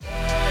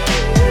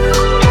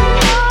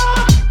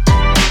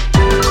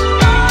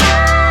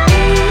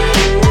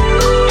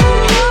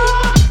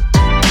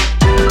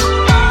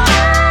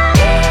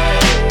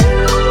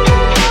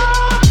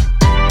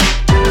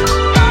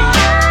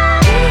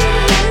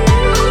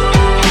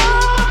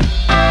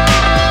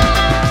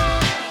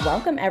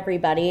welcome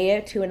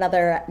everybody to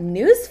another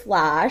news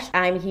flash.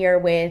 I'm here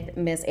with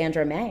Miss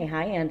Andra May.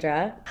 Hi,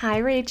 Andra. Hi,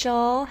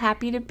 Rachel.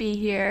 Happy to be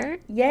here.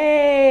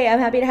 Yay! I'm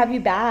happy to have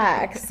you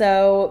back.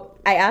 So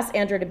I asked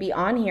Andra to be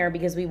on here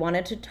because we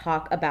wanted to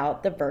talk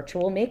about the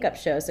virtual makeup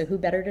show. So who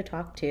better to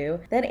talk to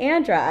than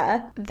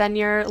Andra? Than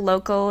your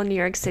local New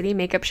York City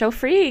makeup show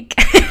freak.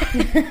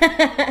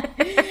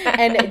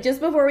 And just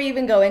before we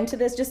even go into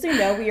this, just so you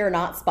know, we are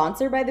not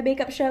sponsored by the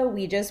makeup show.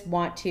 We just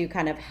want to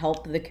kind of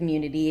help the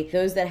community,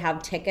 those that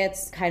have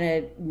tickets, kind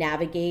of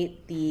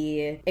navigate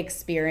the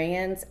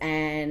experience,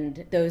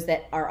 and those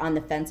that are on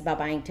the fence about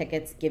buying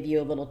tickets, give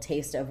you a little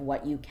taste of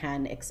what you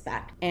can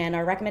expect and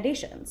our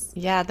recommendations.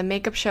 Yeah, the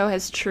makeup show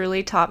has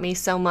truly taught me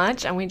so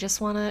much, and we just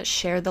want to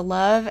share the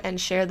love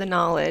and share the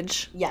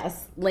knowledge.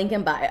 Yes, link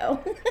in bio.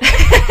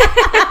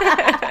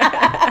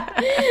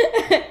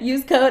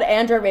 Use code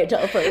Andra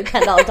Rachel for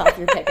 $10 off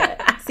your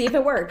ticket. See if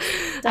it works.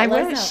 I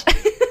wish.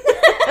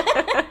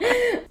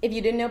 If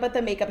you didn't know about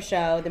the makeup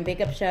show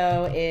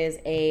is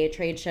a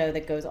trade show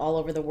that goes all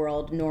over the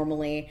world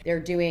normally. They're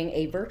doing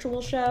a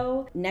virtual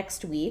show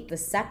next week, the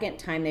second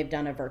time they've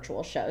done a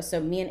virtual show. So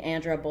me and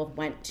Andra both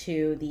went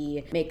to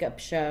the makeup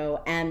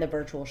show and the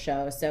virtual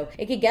show. So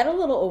it could get a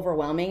little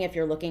overwhelming if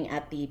you're looking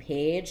at the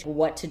page,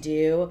 what to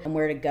do and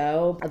where to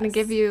go. I'm going to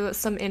give you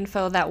some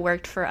info that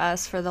worked for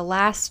us for the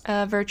last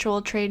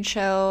virtual trade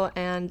show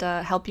and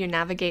help you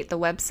navigate the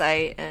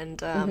website and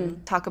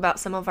talk about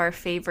some of our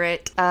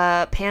favorite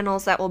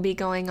panels that will be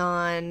going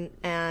on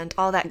and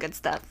all that good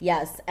stuff.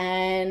 Yes.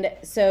 And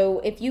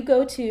so if you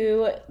go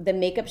to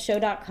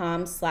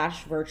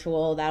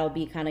themakeupshow.com/virtual, that'll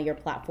be kind of your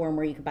platform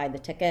where you can buy the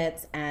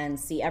tickets and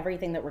see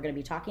everything that we're going to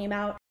be talking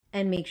about.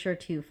 And make sure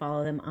to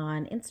follow them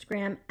on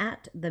Instagram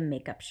at The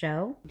Makeup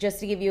Show. Just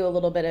to give you a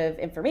little bit of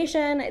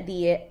information,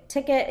 the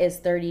ticket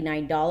is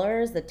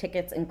 $39. The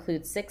tickets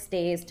include 6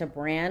 days to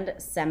brand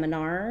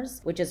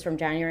seminars, which is from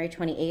January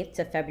 28th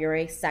to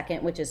February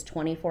 2nd, which is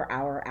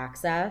 24-hour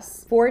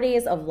access. 4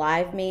 days of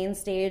live main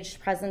stage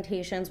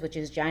presentations, which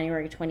is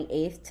January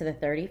 28th to the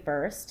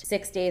 31st.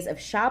 6 days of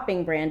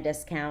shopping brand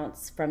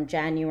discounts from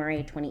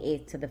January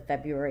 28th to the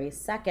February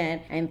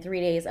 2nd. And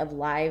 3 days of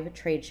live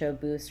trade show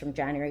booths from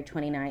January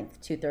 29th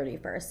to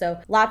 31st. So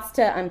lots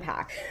to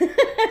unpack.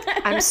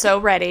 I'm so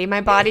ready. My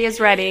body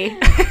is ready.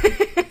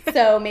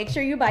 So make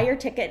sure you buy your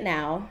ticket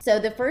now. So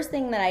the first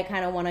thing that I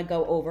kind of want to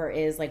go over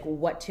is like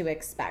what to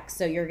expect.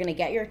 So you're going to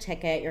get your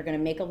ticket. You're going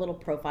to make a little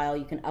profile.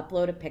 You can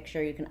upload a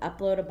picture. You can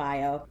upload a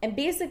bio. And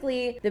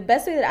basically the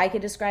best way that I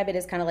could describe it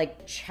is kind of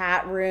like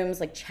chat rooms,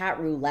 like chat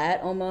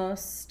roulette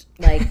almost.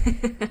 Like,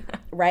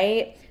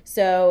 right?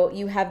 So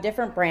you have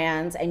different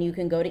brands and you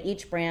can go to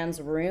each brand's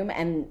room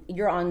and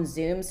you're on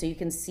Zoom so you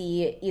can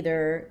see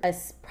either a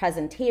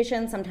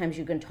presentation. Sometimes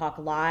you can talk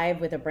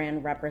live with a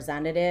brand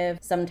representative.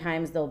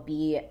 Sometimes there'll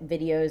be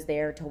videos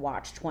there to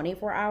watch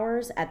 24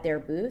 hours at their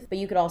booth, but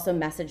you could also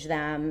message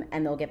them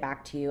and they'll get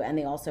back to you, and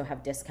they also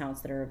have discounts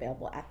that are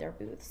available at their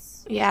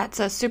booths. Yeah, it's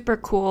a super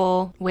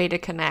cool way to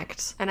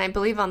connect. And I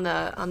believe on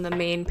the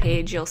main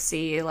page you'll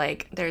see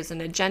like there's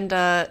an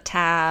agenda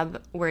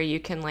tab where you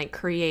can like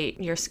create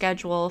your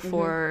schedule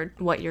for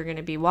what you're going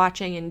to be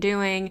watching and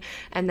doing,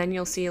 and then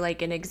you'll see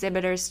like an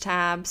exhibitors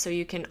tab so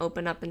you can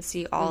open up and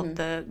see all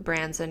the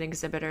brands and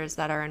exhibitors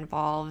that are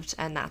involved,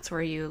 and that's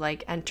where you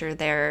like enter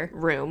their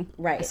room,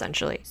 right,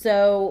 essentially.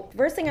 So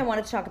first thing I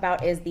wanted to talk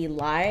about is the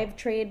live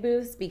trade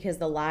booths, because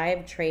the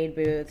live trade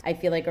booths I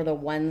feel like are the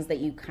ones that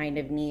you kind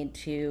of need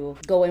to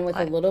go in with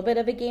a little bit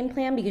of a game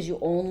plan, because you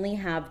only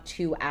have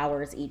 2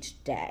 hours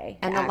each day.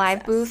 And the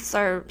live booths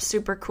are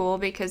super cool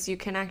because you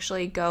can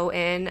actually go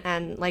in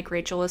and, like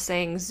Rachel was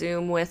saying,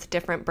 Zoom with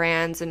different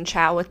brands and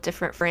chat with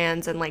different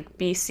brands and like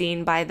be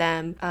seen by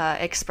them,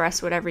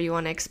 express whatever you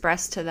want to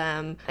express to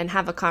them, and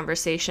have a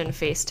conversation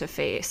face to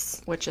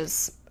face, which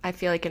is, I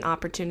feel like, an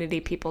opportunity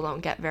people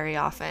don't get very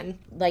often.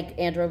 Like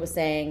Andra was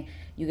saying,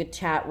 you could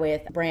chat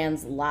with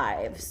brands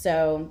live.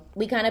 So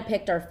we kind of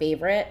picked our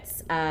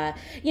favorites,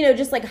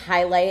 just like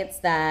highlights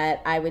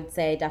that I would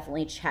say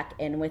definitely check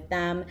in with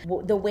them.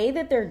 The way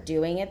that they're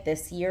doing it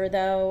this year,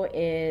 though,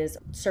 is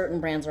certain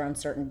brands are on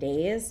certain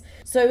days.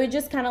 So it would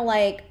just kind of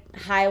like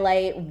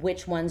highlight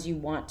which ones you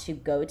want to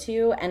go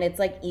to, and it's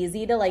like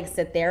easy to like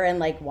sit there and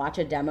like watch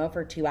a demo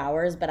for 2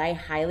 hours, but I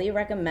highly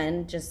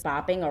recommend just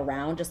bopping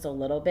around just a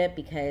little bit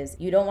because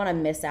you don't want to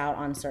miss out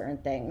on certain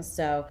things.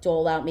 So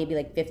dole out maybe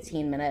like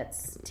 15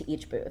 minutes to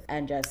each booth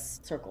and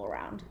just circle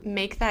around.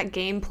 Make that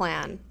game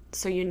plan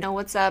so you know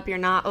what's up. You're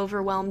not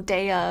overwhelmed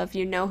day of.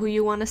 You know who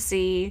you want to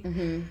see.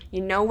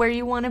 You know where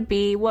you want to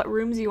be, what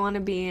rooms you want to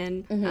be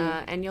in,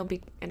 and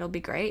it'll be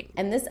great.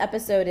 And this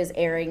episode is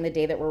airing the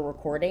day that we're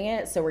recording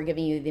it, so we're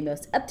giving you the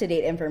most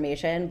up-to-date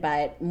information,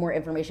 but more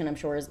information I'm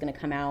sure is going to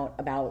come out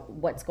about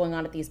what's going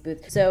on at these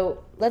booths.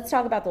 So let's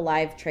talk about the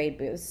live trade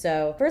booths.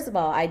 So first of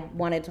all, I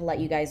wanted to let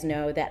you guys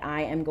know that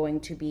I am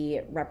going to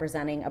be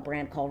representing a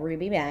brand called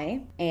Ruby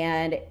May,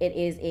 and it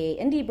is a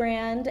indie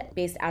brand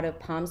based out of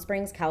Palm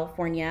Springs,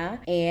 California.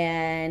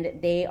 And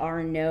they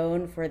are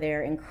known for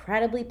their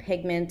incredibly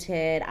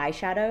pigmented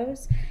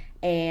eyeshadows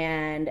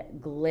and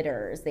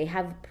glitters. They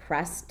have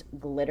pressed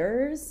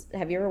glitters.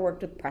 Have you ever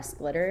worked with pressed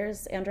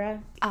glitters,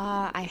 Andra?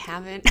 I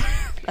haven't.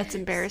 That's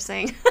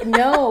embarrassing.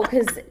 No,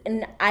 because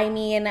I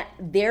mean,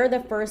 they're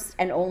the first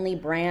and only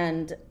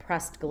brand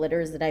pressed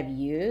glitters that I've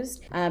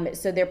used.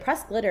 So their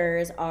pressed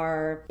glitters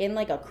are in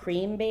like a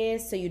cream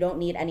base, so you don't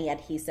need any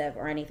adhesive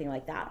or anything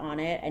like that on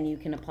it, and you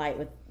can apply it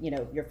with,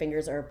 your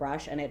fingers or a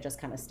brush, and it just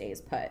kind of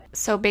stays put.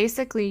 So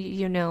basically,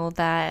 you know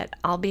that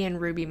I'll be in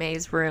Ruby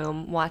May's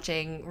room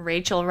watching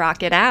Rachel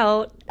rock it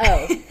out.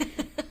 Oh.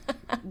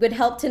 Would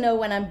help to know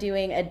when I'm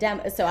doing a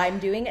demo. So I'm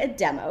doing a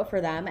demo for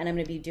them, and I'm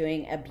going to be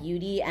doing a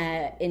beauty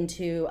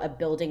into a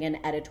building and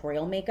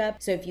editorial makeup.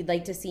 So if you'd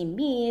like to see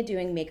me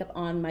doing makeup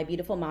on my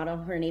beautiful model,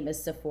 her name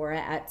is Sephora,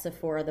 at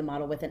Sephora, the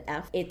model with an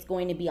F. It's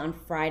going to be on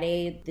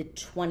Friday the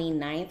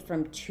 29th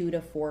from 2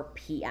 to 4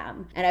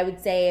 p.m. And I would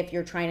say if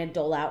you're trying to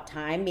dole out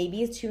time,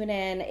 maybe tune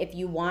in. If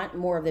you want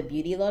more of the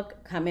beauty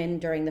look, come in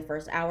during the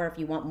first hour. If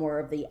you want more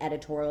of the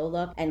editorial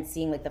look and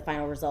seeing like the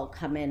final result,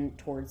 come in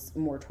towards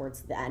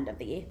the end of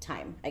the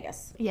time, I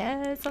guess.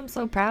 Yes, I'm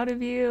so proud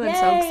of you. Yay! I'm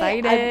so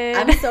excited.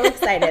 I'm so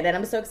excited, and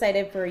I'm so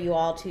excited for you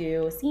all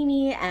to see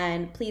me,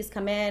 and please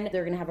come in.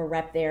 They're going to have a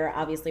rep there.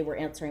 Obviously, we're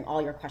answering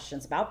all your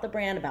questions about the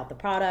brand, about the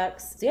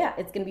products. So yeah,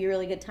 it's going to be a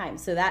really good time.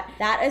 So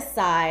that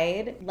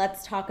aside,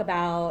 let's talk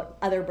about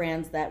other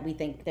brands that we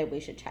think that we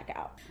should check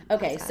out.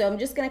 Okay, so I'm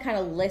just going to kind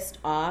of list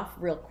off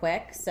real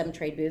quick some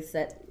trade booths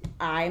that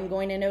I'm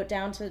going to note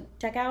down to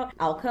check out.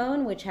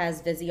 Alcone, which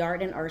has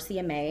Viseart and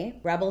RCMA.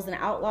 Rebels and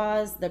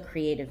Outlaws, The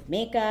Creative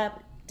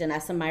Makeup.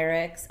 Danessa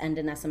Myricks and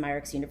Danessa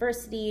Myricks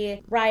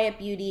University, Riot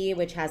Beauty,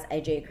 which has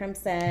AJ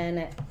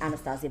Crimson,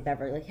 Anastasia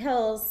Beverly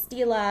Hills,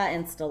 Stila,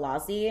 and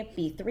Stilazzi,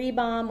 B3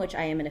 Bomb, which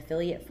I am an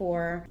affiliate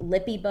for,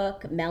 Lippy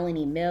Book,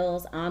 Melanie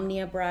Mills,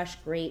 Omnia Brush,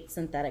 great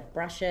synthetic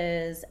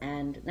brushes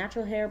and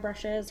natural hair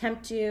brushes,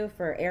 Temptu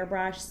for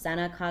airbrush,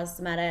 Senna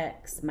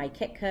Cosmetics, My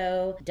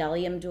Kitco,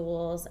 Delium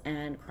Duels,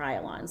 and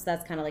Kryolon. So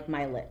that's kind of like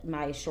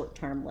my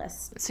short-term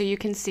list. So you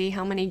can see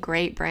how many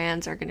great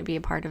brands are going to be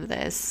a part of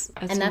this.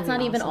 And that's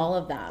not even all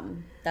of them.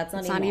 That's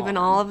not even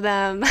all of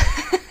them.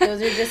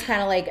 Those are just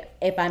kind of like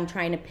if I'm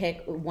trying to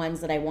pick ones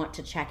that I want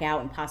to check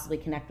out and possibly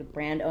connect with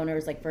brand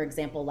owners. Like, for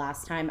example,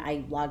 last time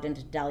I logged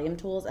into Delium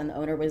Tools and the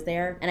owner was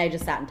there, and I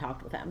just sat and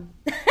talked with him.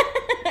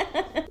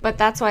 But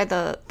that's why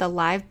the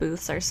live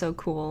booths are so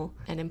cool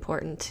and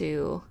important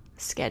to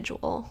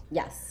schedule.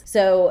 Yes.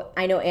 So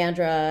I know,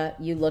 Andra,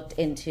 you looked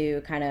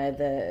into kind of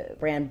the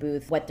brand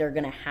booth, what they're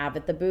going to have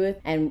at the booth.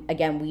 And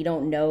again, we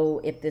don't know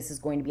if this is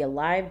going to be a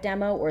live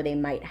demo or they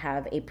might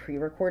have a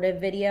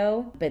pre-recorded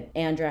video. But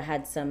Andra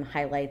had some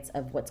highlights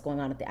of what's going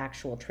on at the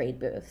actual trade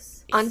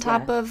booths. On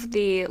top of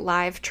the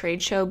live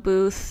trade show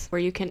booth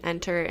where you can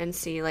enter and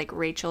see like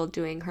Rachel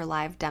doing her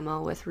live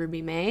demo with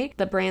Ruby May,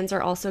 the brands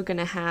are also going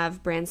to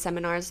have brand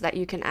seminars that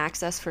you can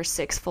access for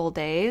 6 full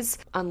days,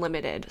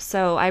 unlimited.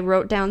 So I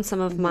wrote down some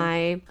of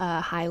my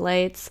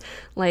highlights,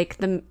 like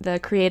the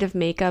creative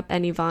makeup,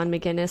 and Yvonne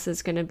McGinnis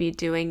is going to be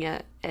doing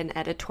an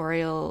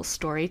editorial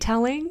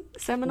storytelling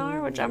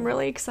seminar, which I'm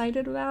really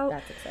excited about.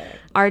 That's exciting.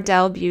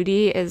 Ardell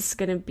Beauty is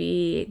going to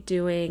be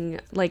doing,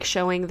 like,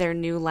 showing their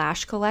new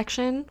lash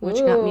collection, which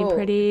got me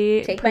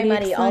pretty Take my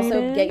money. excited.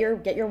 Also,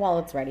 get your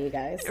wallets ready, you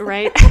guys.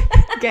 Right?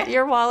 Get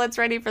your wallets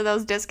ready for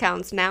those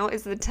discounts. Now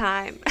is the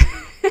time.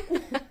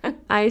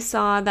 I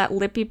saw that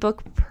Lippy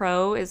Book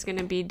Pro is going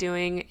to be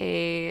doing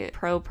a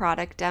pro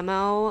product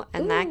demo,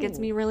 and that gets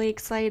me really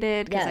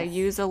excited because I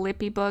use a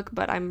Lippy Book,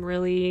 but I'm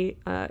really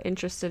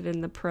interested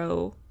in the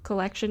pro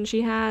collection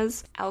she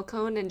has.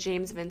 Alcone and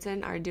James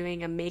Vincent are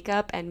doing a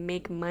makeup and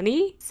make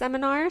money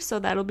seminar, so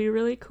that'll be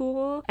really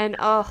cool. And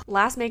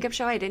last makeup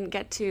show I didn't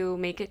get to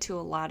make it to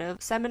a lot of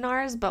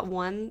seminars, but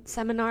one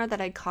seminar that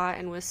I caught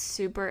and was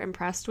super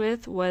impressed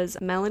with was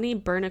Melanie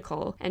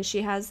Bernicle, and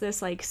she has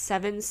this like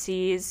 7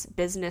 C's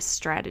business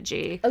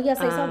strategy. Oh yes,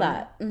 I saw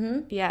that.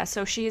 Yeah,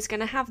 so she's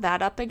gonna have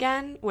that up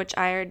again, which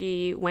I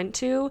already went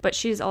to, but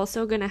she's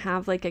also gonna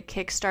have like a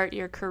Kickstart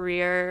Your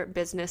Career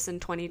Business in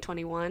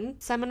 2021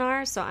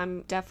 seminar, so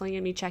I'm definitely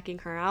gonna be checking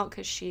her out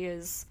because she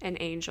is an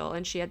angel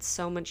and she had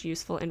so much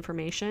useful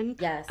information.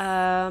 Yes.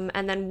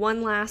 And then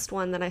one last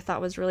one that I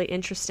thought was really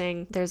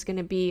interesting, there's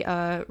gonna be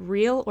a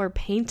real or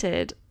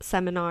painted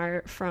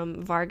seminar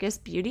from Vargas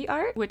Beauty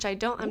Art, which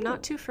I'm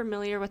not too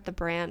familiar with the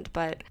brand,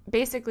 but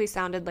basically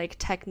sounded like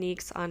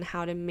techniques on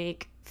how to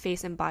make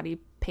face and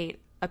body paint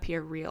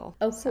appear real.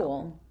 Oh,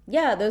 cool.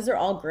 Yeah, those are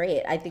all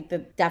great. I think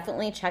that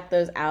definitely check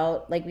those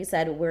out. Like we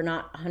said, we're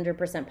not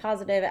 100%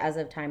 positive as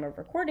of time of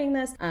recording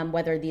this,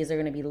 whether these are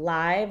going to be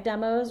live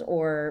demos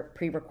or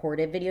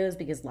pre-recorded videos,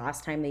 because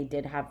last time they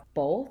did have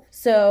both.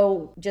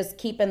 So just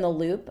keep in the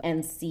loop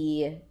and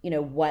see,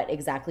 what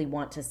exactly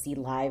want to see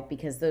live,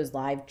 because those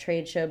live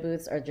trade show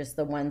booths are just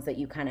the ones that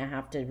you kind of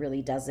have to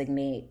really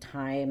designate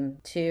time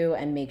to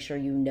and make sure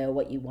you know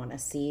what you want to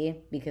see,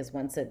 because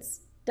once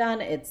it's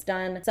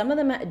done. Some of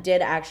them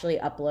did actually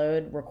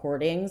upload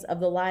recordings of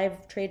the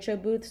live trade show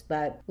booths,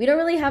 but we don't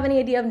really have any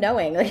idea of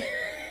knowing.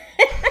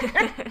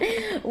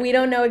 We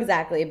don't know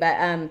exactly,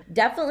 but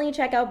definitely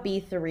check out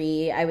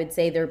B3. I would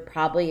say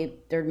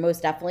they're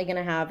most definitely going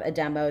to have a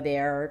demo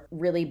there.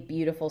 Really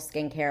beautiful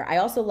skincare. I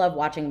also love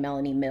watching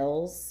Melanie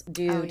Mills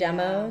do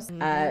demos.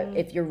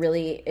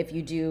 If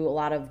you do a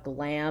lot of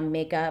glam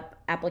makeup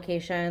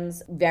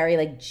applications, very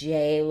like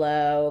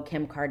J-Lo,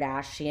 Kim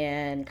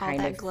Kardashian kind all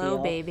that of glow,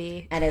 feel.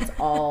 baby. And it's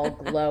all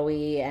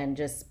glowy and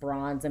just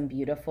bronze and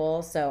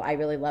beautiful. So I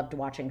really loved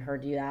watching her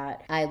do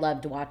that. I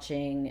loved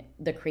watching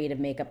the creative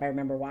makeup. I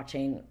remember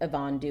watching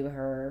Yvonne do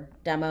her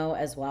demo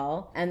as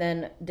well. And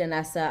then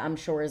Danessa, I'm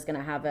sure, is going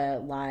to have a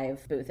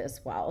live booth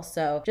as well.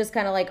 So just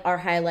kind of like our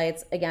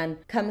highlights. Again,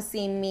 come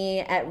see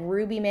me at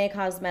Ruby May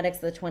Cosmetics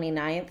the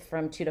 29th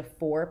from 2 to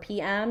 4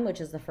 p.m., which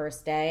is the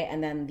first day.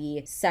 And then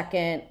the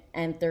second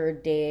and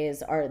third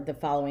days are the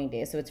following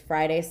days. So it's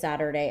Friday,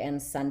 Saturday,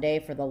 and Sunday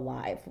for the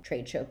live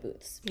trade show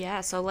booths. Yeah,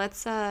 so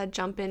let's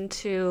jump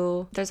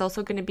into, there's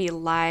also going to be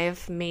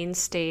live main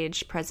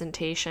stage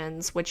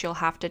presentations, which you'll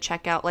have to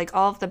check out. Like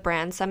all of the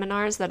brand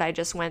seminars that I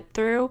just went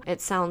through,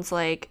 it sounds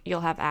like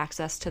you'll have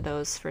access to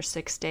those for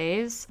 6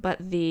 days. But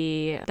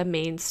the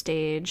main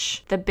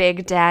stage, the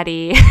Big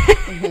Daddy,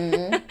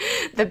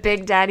 the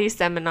Big Daddy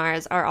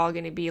seminars are all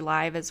going to be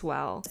live as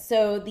well.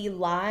 So the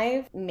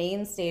live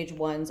main stage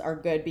ones are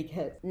good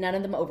because none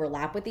of them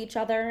overlap with each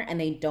other, and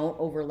they don't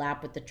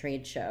overlap with the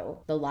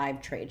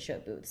live trade show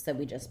booths that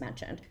we just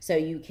mentioned. So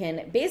you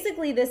can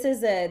basically, this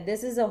is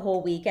a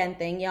whole weekend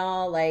thing,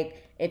 y'all.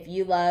 Like if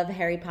you love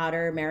Harry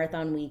Potter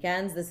marathon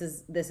weekends, this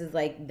is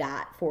like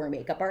that for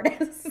makeup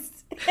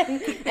artists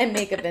and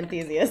makeup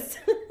enthusiasts.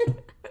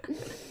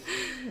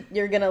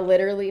 You're going to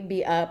literally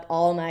be up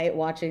all night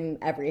watching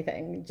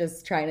everything,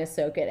 just trying to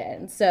soak it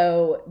in.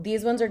 So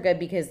these ones are good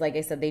because, like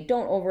I said, they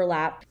don't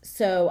overlap.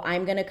 So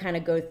I'm going to kind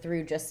of go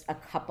through just a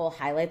couple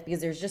highlights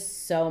because there's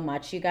just so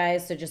much, you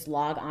guys. So just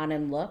log on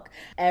and look.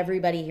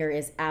 Everybody here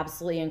is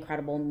absolutely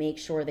incredible. Make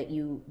sure that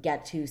you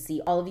get to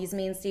see all of these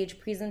main stage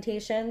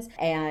presentations,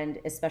 and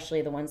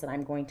especially the ones that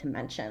I'm going to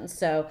mention.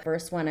 So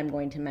first one I'm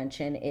going to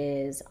mention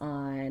is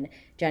on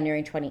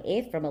January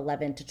 28th from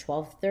 11 to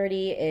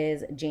 12:30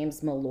 is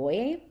James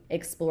Malloy,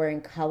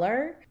 Exploring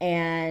Color,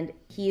 and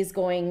he's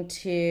going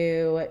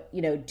to,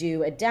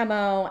 do a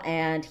demo,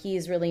 and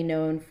he's really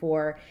known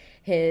for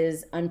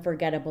his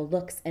unforgettable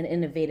looks and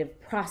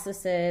innovative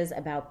processes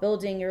about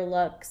building your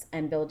looks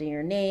and building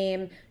your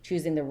name,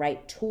 choosing the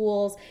right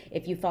tools.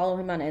 If you follow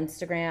him on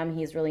Instagram,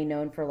 he's really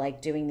known for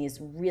like doing these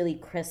really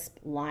crisp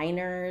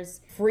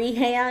liners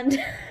freehand.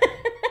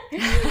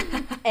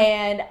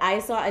 And I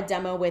saw a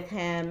demo with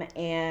him,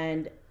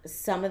 and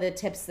some of the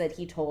tips that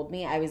he told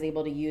me I was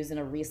able to use in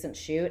a recent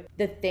shoot.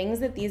 The things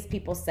that these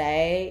people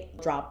say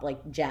drop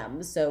like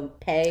gems. So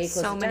pay close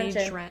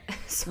attention.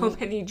 So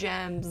many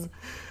gems.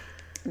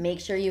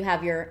 Make sure you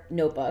have your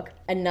notebook.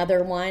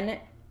 Another one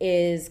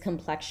is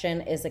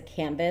Complexion is a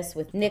Canvas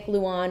with Nick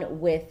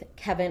Luan with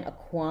Kevin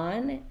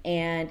Aquan,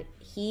 and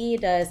he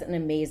does an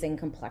amazing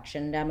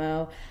complexion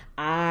demo.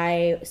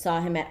 I saw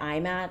him at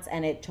IMATS,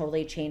 and it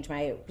totally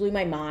blew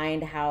my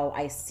mind how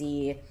I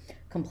see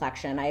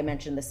complexion. I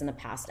mentioned this in a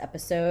past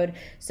episode.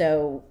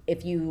 So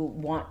if you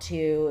want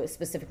to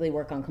specifically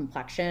work on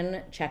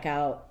complexion, check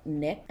out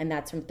Nick, and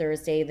that's from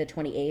Thursday the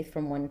 28th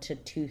from 1 to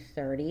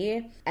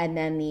 2:30. And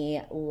then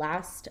the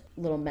last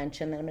little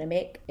mention that I'm going to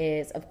make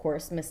is, of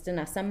course, Miss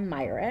Danessa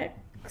Myrick.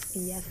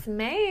 Yes,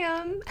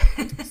 ma'am.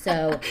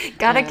 So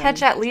gotta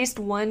catch at least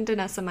one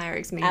Danessa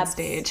Myrick's main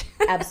stage.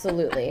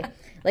 Absolutely.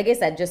 Like I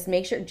said, just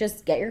make sure,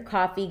 just get your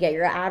coffee, get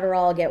your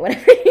Adderall, get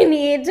whatever you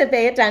need to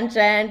pay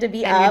attention, to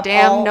be and up. Your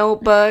damn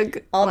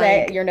notebook. All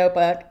day, your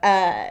notebook,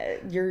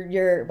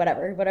 your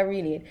whatever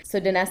you need. So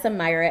Danessa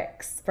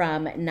Myrick's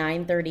from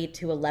 9:30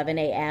 to 11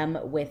 a.m.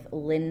 with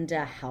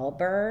Linda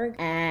Hellberg,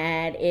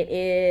 and it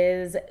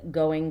is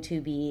going to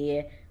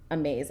be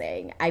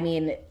amazing. I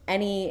mean,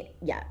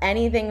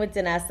 anything with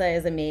Danessa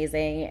is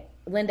amazing.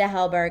 Linda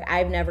Hellberg,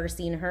 I've never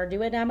seen her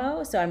do a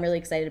demo, so I'm really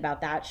excited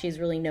about that. She's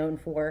really known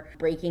for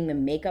breaking the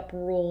makeup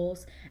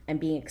rules and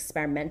being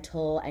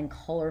experimental and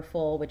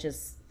colorful, which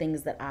is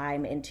things that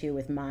I'm into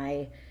with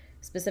my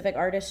specific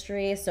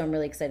artistry. So I'm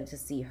really excited to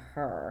see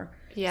her.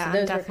 Yeah, so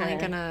I'm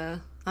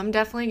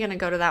definitely gonna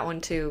go to that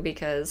one too,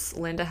 because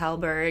Linda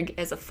Hellberg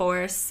is a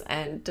force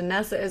and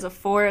Danessa is a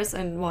force,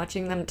 and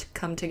watching them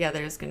come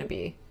together is gonna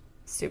be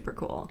super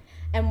cool.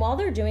 And while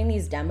they're doing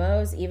these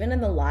demos, even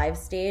in the live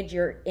stage,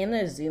 you're in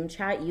a Zoom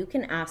chat, you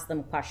can ask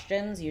them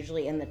questions,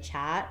 usually in the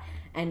chat,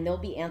 and they'll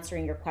be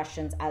answering your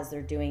questions as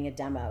they're doing a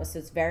demo. So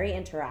it's very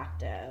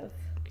interactive.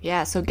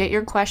 Yeah, so get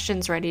your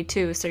questions ready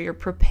too, so you're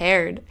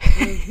prepared.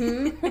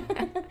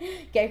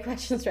 Get your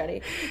questions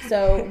ready.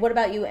 So what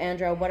about you,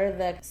 Andra? What are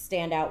the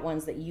standout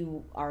ones that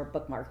you are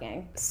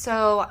bookmarking?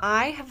 So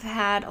I have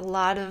had a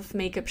lot of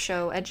makeup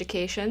show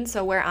education.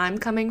 So where I'm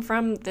coming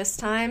from this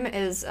time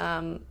is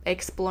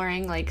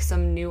exploring like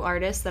some new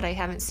artists that I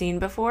haven't seen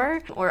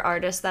before, or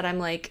artists that I'm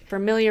like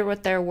familiar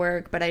with their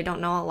work, but I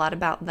don't know a lot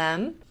about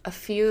them. A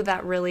few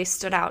that really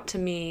stood out to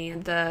me,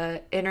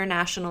 the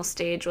international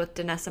stage with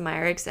Danessa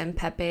Myrick and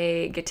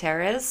Pepe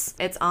Gutierrez.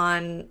 It's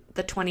on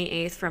the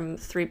 28th from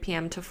 3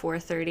 p.m. to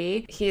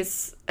 4:30.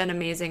 He's an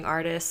amazing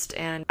artist,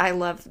 and I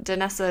love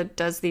Danessa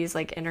does these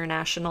like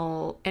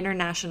international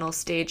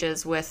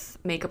stages with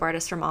makeup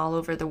artists from all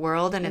over the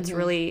world, and it's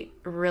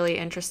really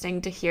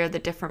interesting to hear the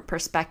different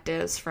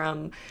perspectives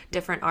from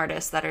different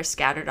artists that are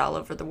scattered all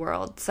over the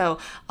world. So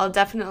I'll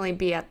definitely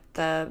be at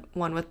the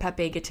one with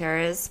Pepe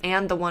Gutierrez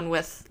and the one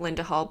with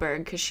Linda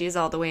Hallberg, because she's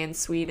all the way in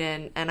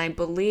Sweden, and I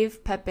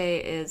believe Pepe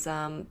is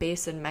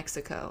based in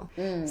Mexico.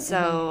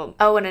 So,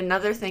 oh, and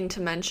another thing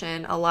to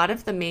mention, a lot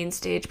of the main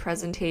stage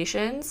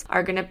presentations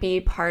are going to be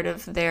part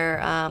of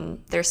their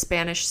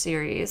Spanish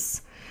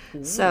series.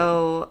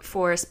 So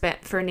for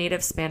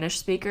native Spanish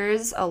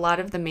speakers, a lot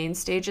of the main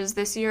stages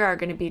this year are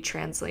going to be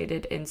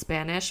translated in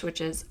Spanish,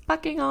 which is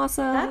fucking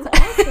awesome. That's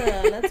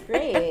awesome. That's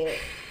great.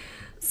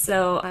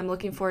 So I'm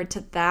looking forward to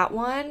that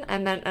one.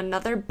 And then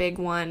another big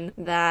one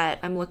that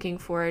I'm looking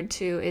forward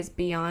to is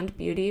Beyond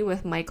Beauty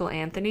with Michael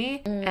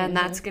Anthony. And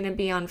that's going to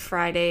be on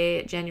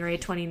Friday, January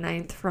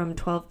 29th from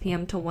 12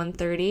 p.m. to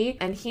 1:30.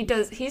 And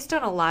he's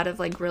done a lot of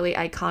like really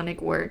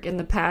iconic work in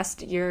the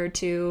past year or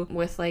two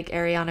with like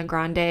Ariana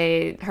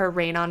Grande, her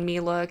Rain on Me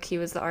look. He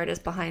was the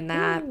artist behind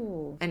that.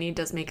 Ooh. And he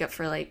does makeup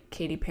for like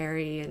Katy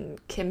Perry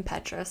and Kim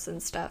Petras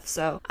and stuff.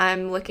 So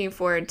I'm looking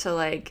forward to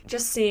like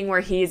just seeing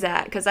where he's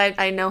at, because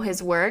I know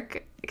his work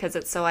because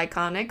it's so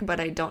iconic,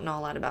 but I don't know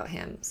a lot about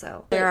him.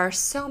 So there are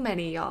so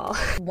many, y'all.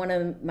 One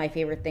of my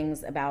favorite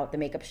things about the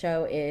makeup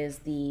show is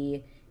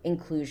the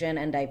inclusion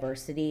and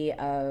diversity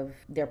of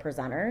their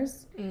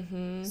presenters.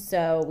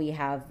 So we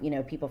have,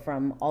 people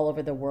from all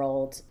over the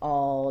world,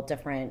 all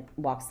different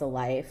walks of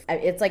life.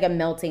 It's like a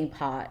melting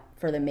pot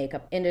for the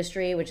makeup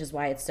industry, which is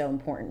why it's so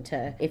important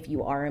to, if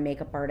you are a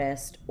makeup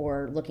artist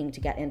or looking to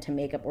get into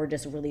makeup or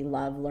just really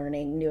love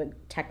learning new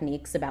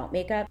techniques about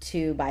makeup,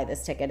 to buy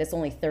this ticket. It's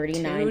only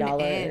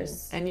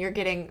 $39. And you're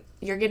getting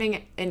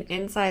an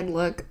inside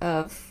look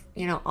of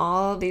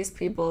all these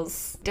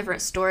people's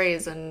different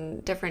stories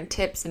and different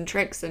tips and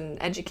tricks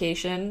and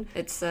education.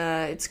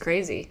 It's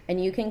crazy.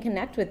 And you can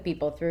connect with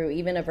people through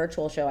even a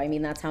virtual show. I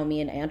mean, that's how me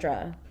and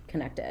Andra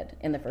connected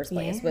in the first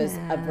place, was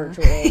a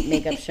virtual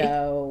makeup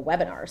show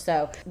webinar.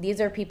 So these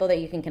are people that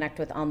you can connect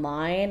with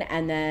online,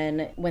 and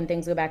then when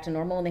things go back to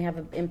normal and they have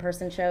an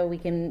in-person show, we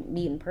can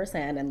meet in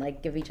person and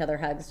like give each other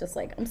hugs. Just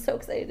like, I'm so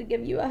excited to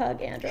give you a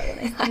hug, Andra, when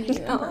I see you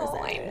in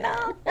person. I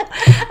know.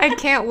 I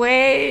can't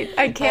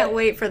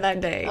wait for that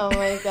day. Oh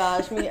my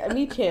gosh,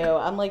 me too.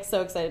 I'm like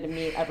so excited to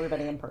meet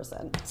everybody in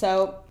person.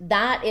 So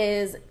that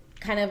is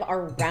kind of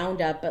our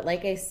roundup, but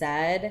like I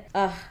said,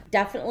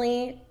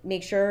 definitely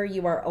make sure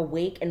you are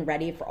awake and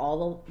ready for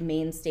all the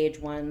main stage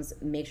ones.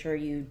 Make sure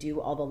you do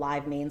all the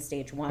live main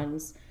stage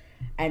ones,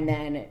 and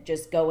then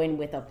just go in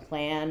with a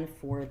plan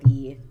for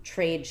the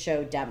trade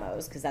show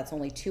demos, because that's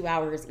only 2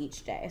 hours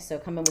each day. So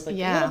come in with a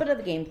little bit of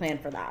the game plan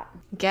for that.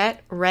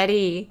 Get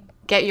ready,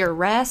 get your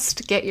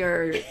rest, get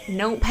your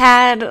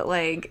notepad,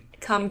 like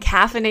come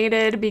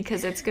caffeinated,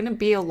 because it's going to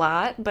be a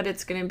lot, but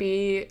it's going to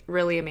be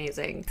really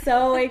amazing.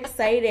 So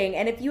exciting.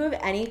 And if you have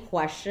any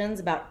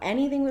questions about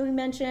anything that we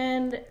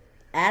mentioned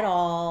at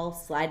all,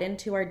 slide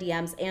into our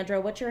DMs.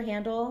 Andra, what's your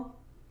handle?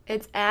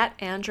 It's at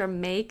Andra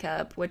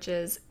Makeup, which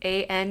is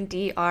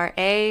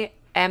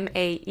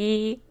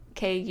ANDRAMAEKUP.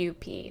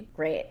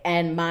 Great.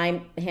 And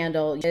my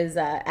handle is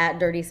at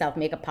Dirty South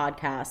Makeup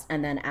Podcast,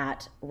 and then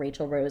at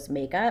Rachel Rose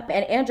Makeup.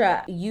 And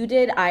Andra, you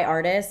did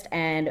iArtist,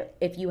 and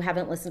if you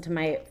haven't listened to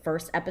my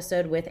first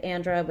episode with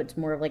Andra, which is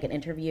more of like an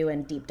interview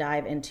and deep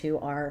dive into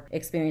our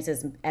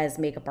experiences as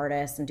makeup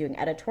artists and doing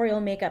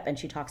editorial makeup, and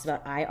she talks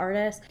about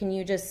iArtist. Can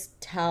you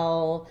just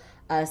tell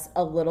us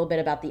a little bit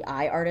about the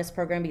iArtist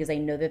program, because I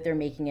know that they're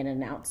making an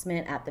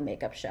announcement at the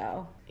makeup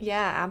show?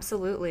 Yeah,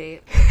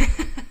 absolutely.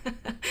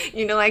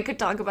 I could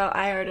talk about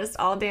iArtist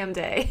all damn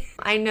day.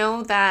 I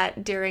know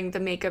that during the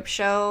makeup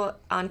show,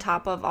 on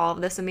top of all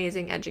of this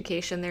amazing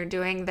education they're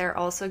doing, they're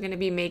also going to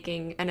be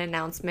making an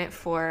announcement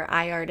for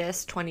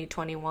iArtist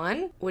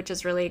 2021, which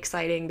is really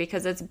exciting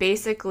because it's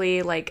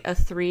basically like a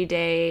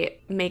 3-day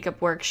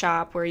makeup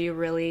workshop where you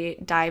really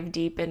dive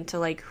deep into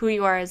like who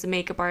you are as a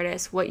makeup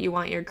artist, what you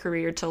want your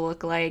career to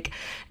look like,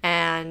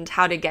 and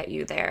how to get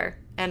you there.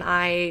 And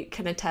I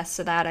can attest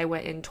to that. I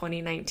went in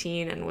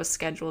 2019 and was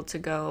scheduled to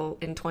go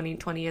in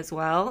 2020 as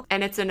well.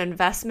 And it's an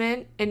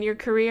investment in your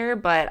career,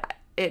 but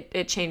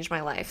it changed my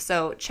life.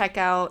 So check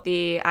out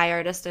the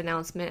iArtist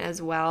announcement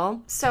as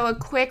well. So a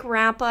quick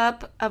wrap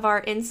up of our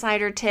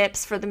insider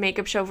tips for the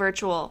Makeup Show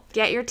Virtual.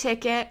 Get your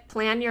ticket,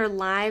 plan your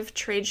live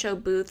trade show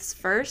booths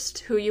first,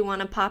 who you want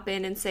to pop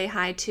in and say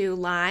hi to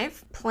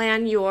live.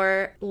 Plan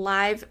your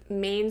live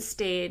main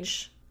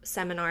stage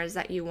seminars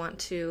that you want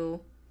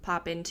to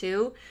pop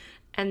into.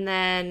 And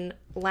then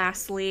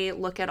lastly,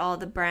 look at all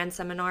the brand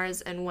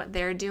seminars and what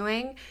they're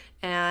doing,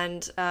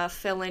 and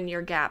fill in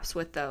your gaps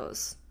with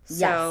those. Yes.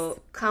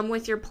 So come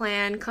with your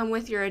plan, come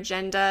with your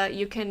agenda.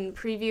 You can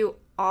preview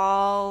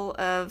all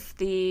of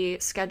the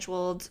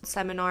scheduled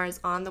seminars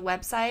on the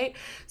website.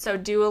 So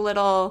do a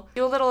little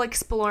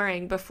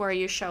exploring before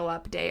you show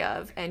up day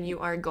of, and you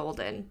are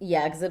golden.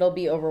 Yeah, because it'll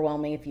be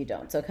overwhelming if you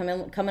don't. So come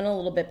in a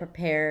little bit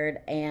prepared,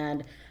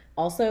 and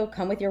also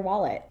come with your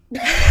wallet.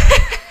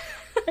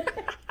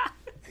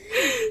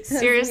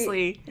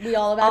 Seriously. We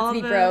all about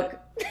to be broke.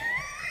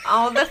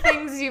 All the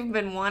things you've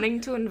been wanting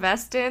to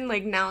invest in,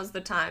 like, now's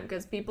the time,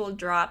 because people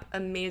drop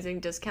amazing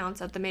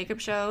discounts at the makeup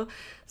show.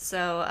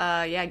 So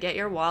yeah, get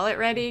your wallet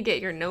ready,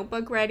 get your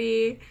notebook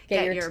ready,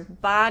 get your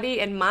body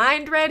and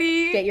mind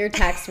ready, get your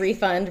tax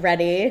refund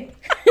ready.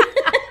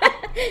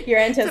 Your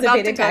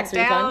anticipated tax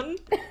refund.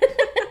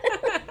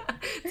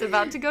 It's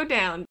about to go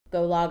down.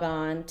 Go log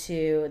on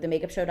to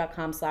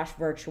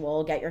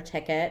themakeupshow.com/virtual. Get your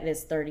ticket. It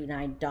is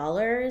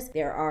 $39.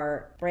 There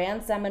are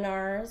brand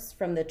seminars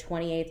from the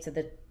 28th to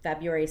the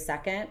February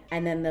 2nd,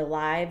 and then the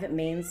live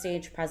main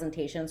stage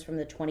presentations from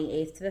the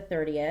 28th to the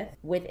 30th.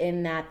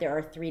 Within that, there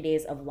are 3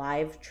 days of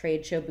live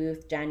trade show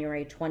booth,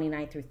 January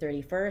 29th through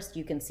 31st.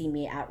 You can see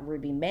me at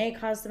Ruby May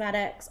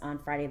Cosmetics on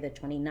Friday the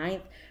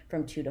 29th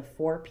from 2 to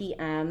 4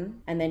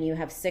 p.m. And then you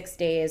have 6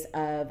 days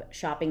of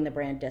shopping the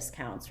brand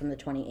discounts from the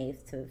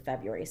 28th to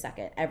February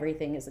 2nd.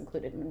 Everything is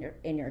included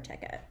in your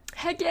ticket.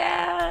 Heck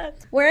yeah!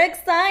 We're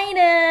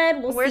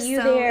excited. We'll see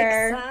you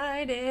there. We're so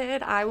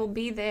excited. I will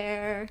be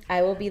there.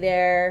 I will be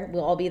there.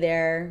 We'll all be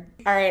there.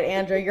 All right,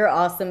 Andra, you're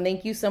awesome.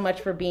 Thank you so much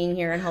for being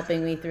here and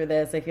helping me through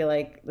this. I feel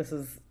like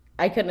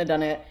I couldn't have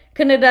done it.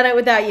 Couldn't have done it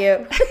without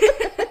you.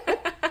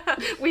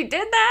 We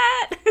did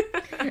that.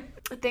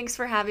 Thanks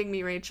for having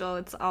me, Rachel.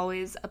 It's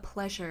always a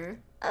pleasure.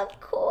 Of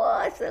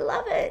course. I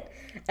love it.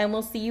 And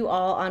we'll see you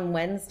all on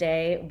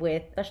Wednesday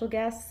with special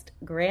guest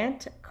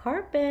Grant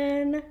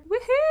Carpin.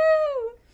 Woohoo!